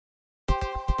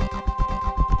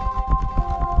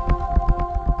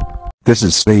This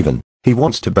is Stephen. He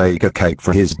wants to bake a cake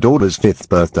for his daughter's 5th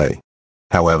birthday.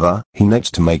 However, he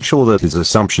needs to make sure that his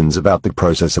assumptions about the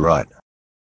process are right.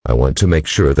 I want to make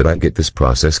sure that I get this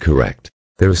process correct.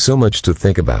 There is so much to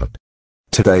think about.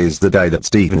 Today is the day that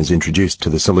Stephen is introduced to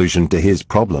the solution to his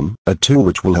problem, a tool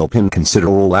which will help him consider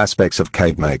all aspects of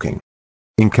cake making.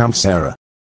 In comes Sarah,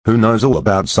 who knows all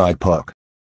about SIPOC.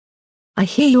 I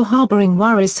hear you're harboring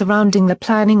worries surrounding the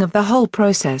planning of the whole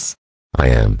process. I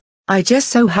am. I just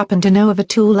so happen to know of a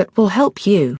tool that will help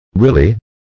you. Really?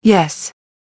 Yes.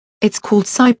 It's called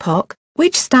SIPOC,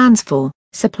 which stands for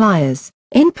Suppliers,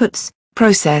 Inputs,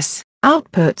 Process,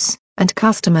 Outputs, and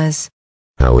Customers.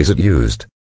 How is it used?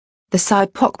 The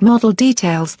SIPOC model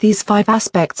details these 5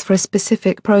 aspects for a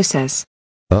specific process.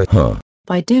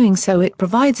 By doing so, it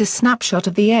provides a snapshot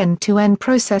of the end-to-end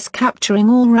process, capturing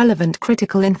all relevant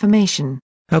critical information.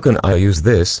 How can I use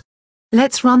this?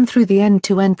 Let's run through the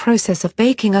end-to-end process of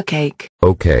baking a cake.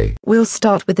 Okay. We'll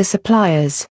start with the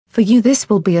suppliers. For you, this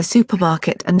will be a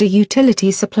supermarket and a utility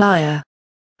supplier.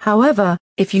 However,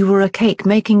 if you were a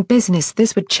cake-making business,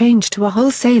 this would change to a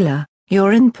wholesaler.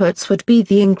 Your inputs would be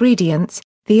the ingredients,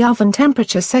 the oven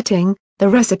temperature setting, the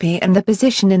recipe, and the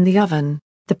position in the oven.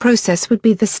 The process would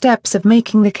be the steps of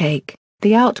making the cake.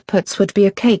 The outputs would be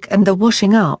a cake and the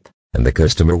washing up. And the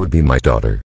customer would be my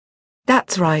daughter.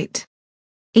 That's right.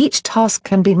 Each task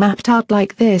can be mapped out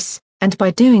like this, and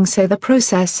by doing so the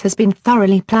process has been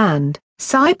thoroughly planned.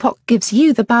 SIPOC gives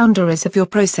you the boundaries of your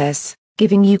process,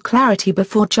 giving you clarity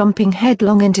before jumping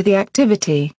headlong into the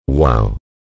activity. Wow.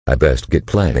 I best get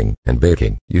planning and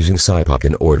baking using SIPOC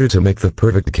in order to make the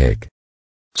perfect cake.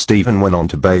 Stephen went on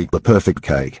to bake the perfect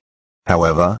cake.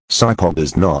 However, SIPOC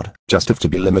does not just have to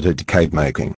be limited to cake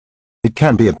making. It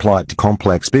can be applied to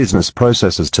complex business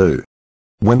processes too.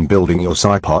 When building your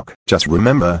SIPOC, just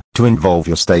remember to involve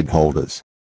your stakeholders.